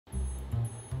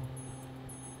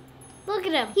Look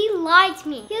at him. He lied to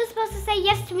me. He was supposed to say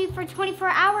yes to me for 24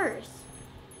 hours.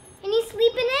 And he's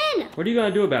sleeping in. What are you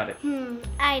gonna do about it?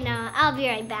 I know. I'll be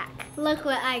right back. Look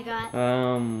what I got.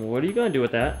 What are you gonna do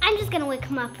with that? I'm just gonna wake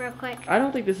him up real quick. I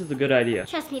don't think this is a good idea.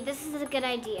 Trust me, this is a good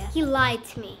idea. He lied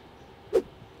to me.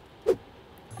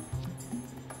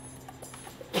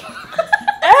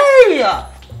 Hey!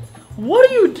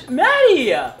 What are you,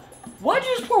 Maddie? Why'd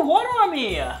you just pour water on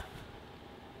me?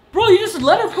 Bro, you just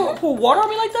let her pour water on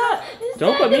me like that?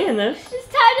 Don't put me in this. It's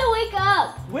time to wake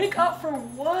up. Wake up for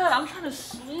what? I'm trying to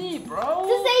sleep, bro.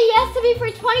 To say yes to me for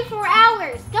 24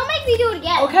 hours. Don't make me do it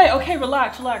again. Okay,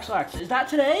 relax. Is that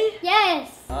today?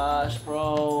 Yes. Gosh,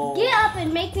 bro. Get up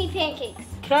and make me pancakes.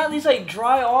 Can I at least like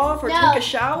dry off or No. take a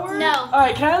shower? No.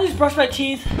 Alright, can I at least brush my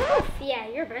teeth? Yeah,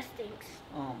 your breath stinks.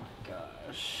 Oh my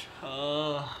gosh.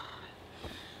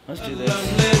 Let's do this.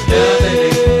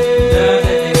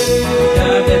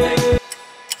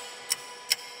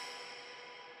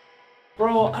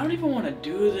 Bro, I don't even want to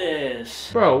do this.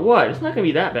 Bro, what? It's not gonna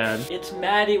be that bad. It's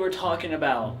Maddie we're talking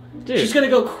about. Dude. She's gonna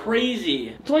go crazy.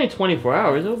 It's only 24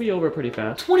 hours. It'll be over pretty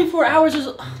fast. 24 hours is...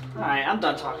 Alright, I'm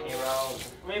done talking to you, bro.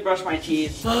 Let me brush my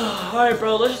teeth. Alright,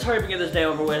 bro, let's just hurry up and get this day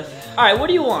over with. Alright, what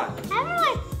do you want? I haven't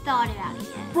really thought about it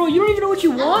yet. Bro, you don't even know what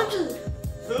you want?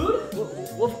 Food?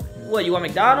 What, you want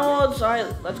McDonald's? Alright,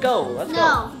 let's go. Let's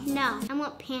go. No. I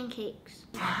want pancakes.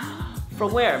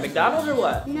 From where? McDonald's or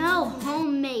what? No,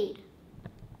 homemade.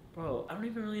 Bro, I don't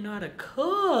even really know how to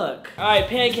cook. Alright,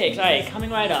 pancakes. Alright, coming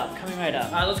right up. Alright,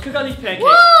 let's cook on these pancakes.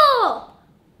 Whoa!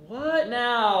 What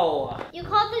now? You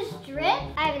called this drip?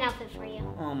 I have an outfit for you.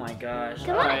 Oh my gosh.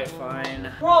 Come on. Alright, fine.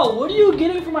 Bro, what are you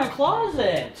getting from my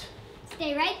closet?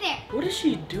 Stay right there. What is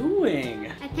she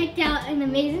doing? I picked out an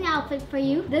amazing outfit for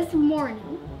you this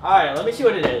morning. Alright, let me see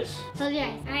what it is. Close your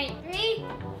eyes. Alright, 3,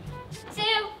 2,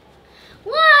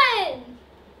 1!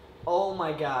 Oh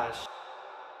my gosh.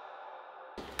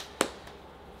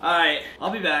 Alright,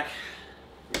 I'll be back.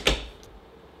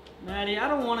 Maddie, I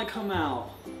don't want to come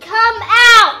out. Come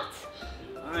out!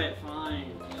 Alright,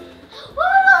 fine.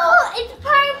 Woo! It's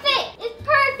perfect! It's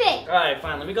perfect! Alright,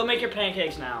 fine. Let me go make your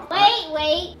pancakes now.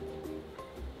 Wait.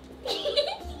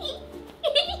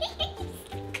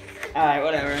 Alright,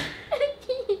 whatever.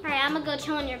 Alright, I'm gonna go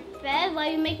chill on your bed while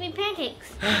you make me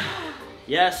pancakes.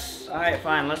 Yes. Alright,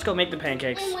 fine. Let's go make the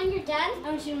pancakes. And when you're done, I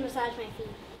want you to massage my feet.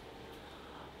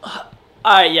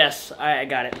 Alright, yes. Alright, I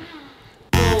got it.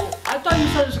 Well, I thought you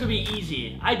said this was gonna be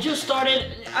easy. I just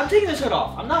started. I'm taking this hood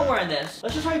off. I'm not wearing this.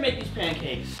 Let's just try to make these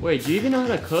pancakes. Wait, do you even know how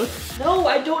to cook? No,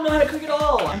 I don't know how to cook at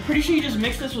all. I'm pretty sure you just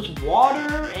mix this with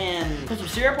water and put some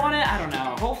syrup on it. I don't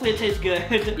know. Hopefully it tastes good.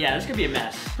 Yeah, this could be a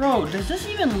mess. Bro, does this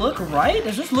even look right?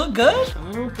 Does this look good?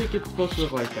 I don't think it's supposed to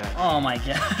look like that. Oh my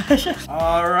gosh.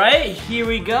 All right, here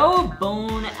we go.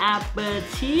 Bon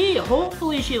appetit.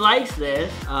 Hopefully she likes this.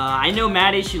 I know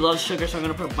Maddie, she loves sugar, so I'm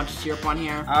gonna put a bunch of syrup on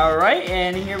here. All right,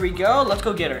 and here we go. Let's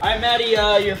go get her. All right, Maddie,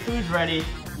 your food's ready.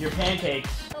 Your pancakes.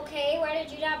 Okay, why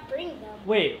did you not bring them?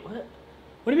 Wait, what?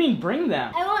 What do you mean bring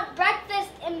them? I want breakfast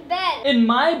in bed. In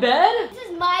my bed? This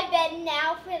is my bed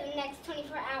now for the next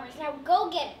 24 hours. Now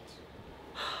go get it.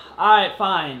 All right,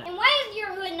 fine. And why is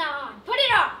your hood not on? Put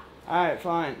it on. All right,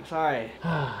 fine. Sorry.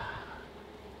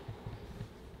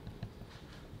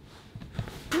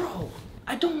 Bro,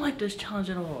 I don't like this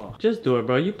challenge at all. Just do it,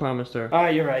 bro. You promised her. All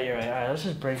right, you're right. All right, let's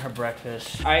just bring her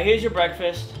breakfast. All right, here's your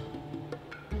breakfast.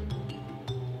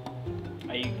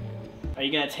 Are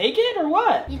you gonna take it or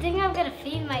what? You think I'm gonna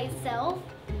feed myself?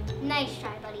 Nice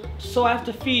try, buddy. So I have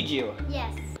to feed you.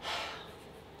 Yes.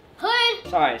 Hood.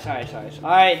 Sorry. All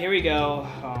right, here we go.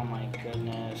 Oh my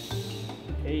goodness.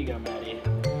 Here you go, Maddie.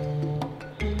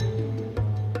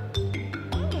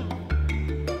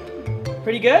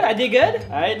 Pretty good? I did good?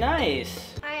 All right,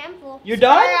 nice. I am full. You're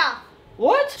done? Start off.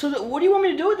 What? So what do you want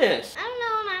me to do with this? I don't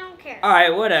know and I don't care. All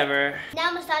right, whatever. Now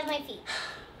massage my feet.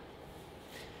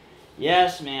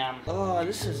 Yes, ma'am. Oh,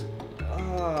 this is...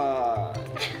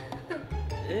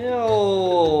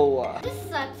 Ew. This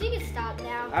sucks. You can stop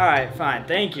now. All right, fine.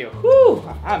 Thank you. Whew.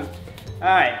 All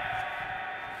right.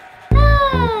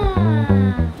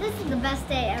 This is the best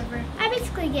day ever. I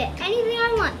basically get anything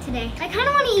I want today. I kind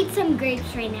of want to eat some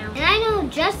grapes right now. And I know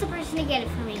just the person to get it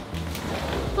for me.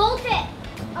 Bolt it.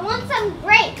 I want some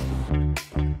grapes.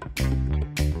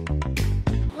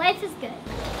 Life is good.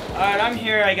 All right, I'm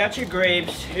here. I got your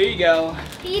grapes. Here you go.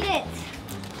 Feed it.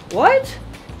 What?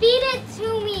 Feed it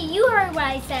to me. You heard what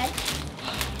I said.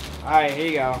 All right, here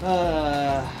you go.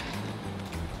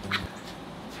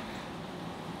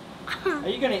 Are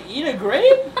you gonna eat a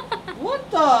grape?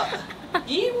 What the?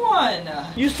 Eat one.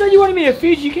 You said you wanted me to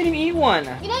feed you. You can't even eat one.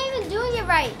 You're not even doing it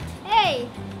right. Hey.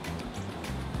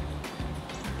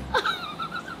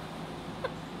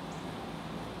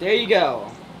 There you go.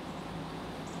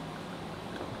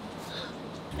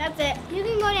 That's it. You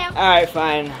can go now. All right,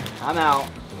 fine. I'm out.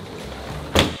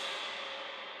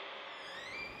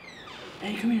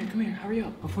 Hey, come here, hurry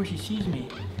up before she sees me.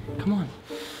 Come on.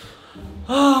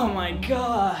 Oh my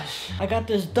gosh. I got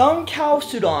this dumb cow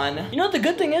suit on. You know what the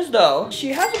good thing is though? She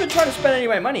hasn't been trying to spend any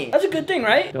of my money. That's a good thing,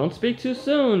 right? Don't speak too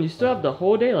soon. You still have the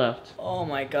whole day left. Oh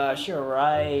my gosh, you're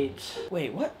right.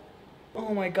 Wait, what?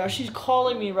 Oh my gosh, she's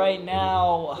calling me right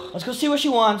now. Let's go see what she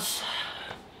wants.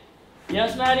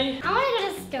 Yes, Maddie? I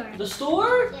want to go to the store.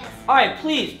 The store? Yes. All right,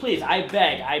 please, I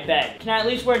beg. Can I at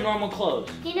least wear normal clothes?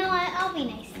 You know what? I'll be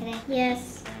nice today.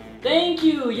 Yes. Thank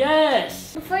you,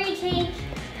 yes. Before you change,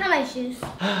 tie my shoes. All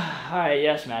right,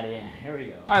 yes, Maddie. Here we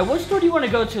go. All right, what store do you want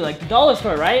to go to? Like the dollar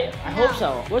store, right? I No. hope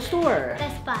so. What store?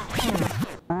 Best Buy.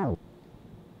 All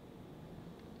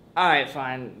right,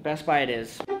 fine. Best Buy it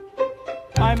is.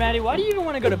 All right, Maddie, why do you even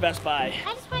want to go to Best Buy?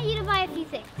 I just want you to buy a few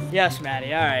things. Yes,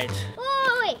 Maddie, all right.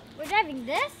 Whoa, wait. We're driving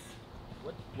this?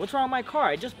 What's wrong with my car?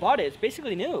 I just bought it. It's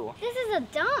basically new. This is a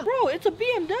dump. Bro, it's a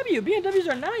BMW. BMWs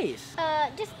are nice.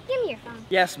 Just give me your phone.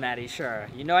 Yes, Maddie, sure.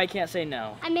 You know I can't say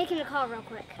no. I'm making a call real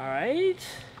quick. All right.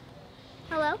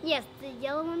 Hello? Yes, the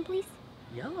yellow one, please.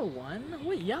 Yellow one?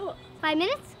 What yellow? 5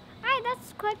 minutes? All right,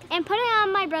 that's quick. And put it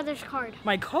on my brother's card.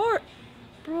 My car?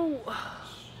 Bro.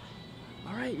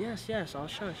 All right, yes, I'll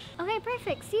shush. Okay,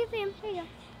 perfect. See you, Sam. Here you go.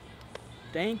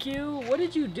 Thank you. What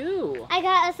did you do? I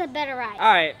got us a better ride.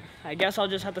 All right, I guess I'll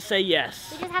just have to say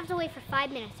yes. We just have to wait for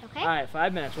 5 minutes, okay? All right,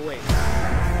 5 minutes, we'll wait.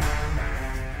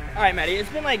 All right, Maddie, it's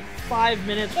been like 5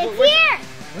 minutes. It's here!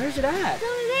 Where's it at? It's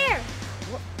over there.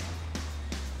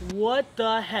 What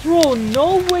the heck? Bro,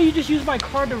 no way you just used my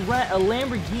car to rent a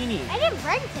Lamborghini. I didn't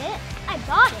rent it. I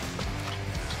bought it.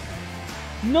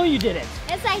 No, you didn't.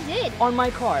 Yes, I did. On my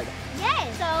card.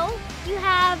 Yes. So, you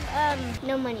have,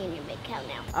 no money in your bank account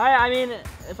now. I mean,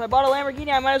 if I bought a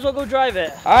Lamborghini, I might as well go drive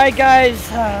it. All right, guys,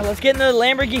 let's get into the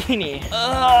Lamborghini.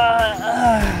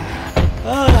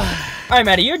 All right,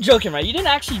 Maddie, you're joking, right? You didn't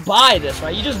actually buy this,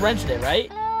 right? You just rented it,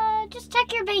 right? Just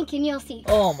check your bank and you'll see.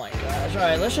 Oh my gosh. All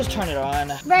right, let's just turn it on.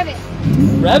 Rev it.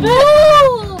 Rev it?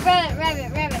 Ooh, rev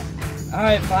it. All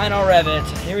right, fine, I'll rev it.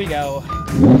 Here we go.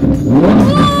 Ooh,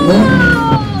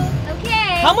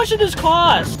 okay. How much did this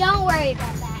cost? Don't worry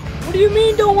about that. What do you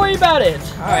mean, don't worry about it?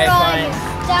 All right, We're on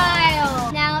fine.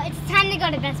 style. Now, it's time to go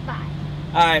to Best Buy.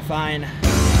 All right, fine.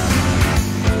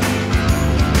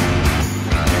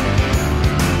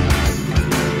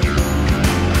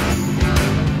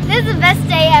 This is the best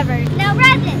day ever. Now,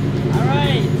 rev it. All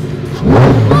right.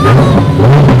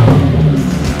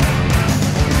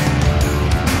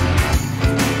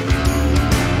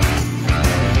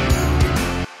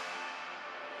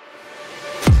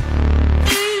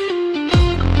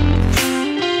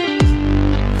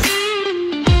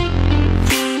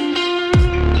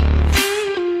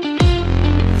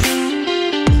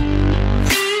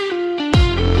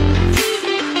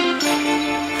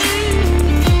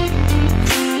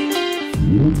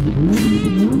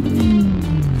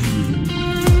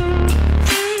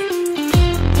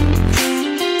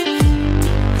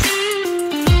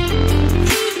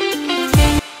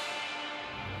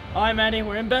 Alright, Maddie,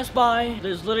 we're in Best Buy.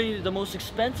 There's literally the most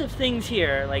expensive things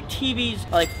here. Like TVs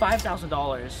are like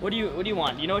 $5,000. What do you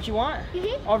want? You know what you want?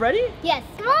 Mm-hmm. Already? Yes,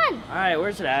 come on. Alright,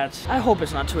 where's it at? I hope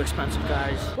it's not too expensive,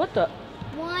 guys. What the?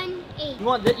 1.8. You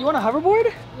want a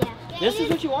hoverboard? Yeah. This is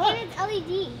what you want? And it's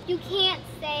LED. You can't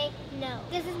say no.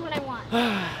 This is what I want.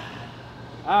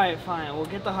 Alright, fine. We'll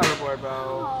get the hoverboard, bro.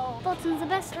 Oh, Bolton's the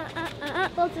best.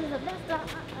 Bolton's the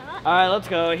best. Alright, let's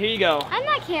go. Here you go. I'm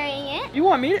not carrying it. You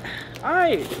want me to?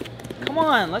 Alright. Come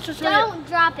on, let's just Don't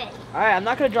drop it. Alright, I'm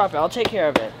not gonna drop it. I'll take care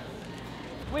of it.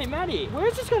 Wait, Maddie,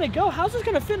 where's this gonna go? How's this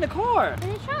gonna fit in the car?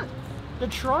 In the trunk. The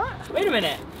trunk? Wait a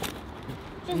minute.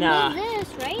 Just Nah. move this,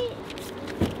 right?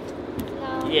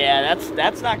 No. Yeah,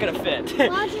 that's not gonna fit. Why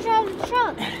don't you drive the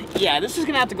trunk? Yeah, this is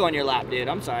gonna have to go on your lap, dude.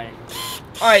 I'm sorry.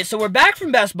 Alright, so we're back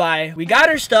from Best Buy. We got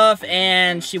her stuff,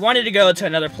 and she wanted to go to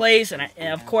another place, and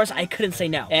of course, I couldn't say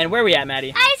no. And where are we at,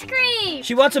 Maddie? Ice cream!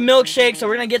 She wants a milkshake, so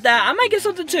we're gonna get that. I might get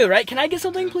something too, right? Can I get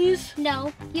something, please?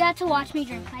 No, you have to watch me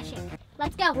drink my shake.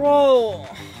 Let's go. Bro,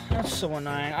 that's so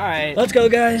annoying. Alright, let's go,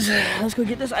 guys. Let's go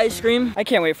get this ice cream. I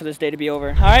can't wait for this day to be over.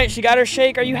 Alright, she got her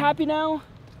shake. Are you happy now?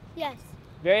 Yes.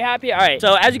 Very happy? Alright,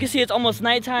 so as you can see, it's almost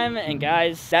nighttime, and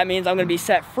guys, that means I'm gonna be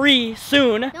set free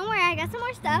soon. Don't worry, I got some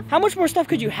more stuff. How much more stuff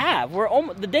could you have?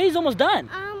 The day's almost done.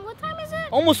 What time is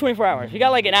it? Almost 24 hours. You got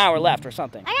like an hour left or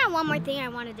something. I got one more thing I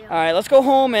want to do. Alright, let's go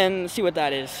home and see what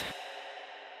that is.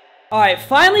 Alright,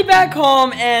 finally back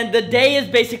home, and the day is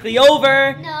basically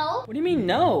over. No. What do you mean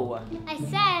no? I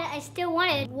said I still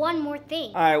wanted one more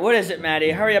thing. All right, what is it,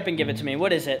 Maddie? Hurry up and give it to me.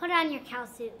 What is it? Put on your cow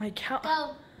suit. My cow. Go.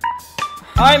 All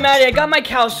right, Maddie, I got my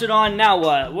cow suit on. Now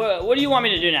what? What do you want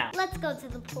me to do now? Let's go to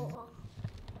the pool.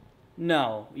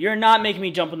 No, you're not making me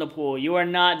jump in the pool. You are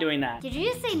not doing that. Did you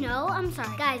just say no? I'm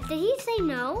sorry. Guys, did he say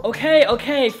no?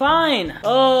 Okay, fine.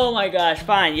 Oh my gosh,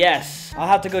 fine, yes. I'll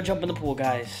have to go jump in the pool,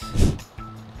 guys.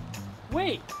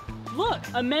 Wait, look,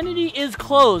 amenity is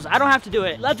closed. I don't have to do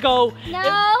it. Let's go.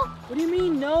 No. What do you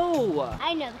mean no?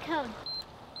 I know the code.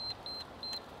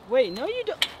 Wait, no you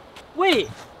don't. Wait,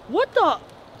 what the?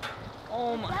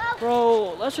 Oh my,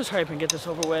 bro, let's just hurry up and get this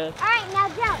over with. All right, now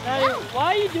jump. Maddie, Go. why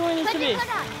are you doing this Put to me? your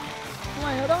foot on. Come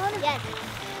on, hold on. Yes.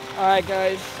 All right,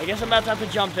 guys. I guess I'm about to have to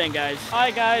jump in, guys. All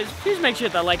right, guys. Please make sure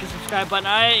to hit that like and subscribe button.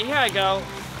 All right, here I go.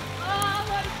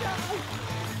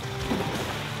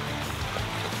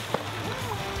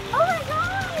 Oh my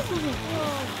God!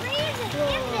 Freeze it,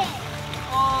 give it.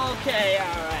 Okay,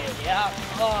 all right. Yep.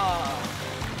 Oh.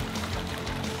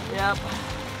 Yep.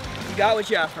 You got what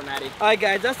you asked for, Maddie. All right,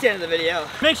 guys. That's the end of the video.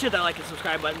 Make sure to hit that like and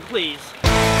subscribe button, please.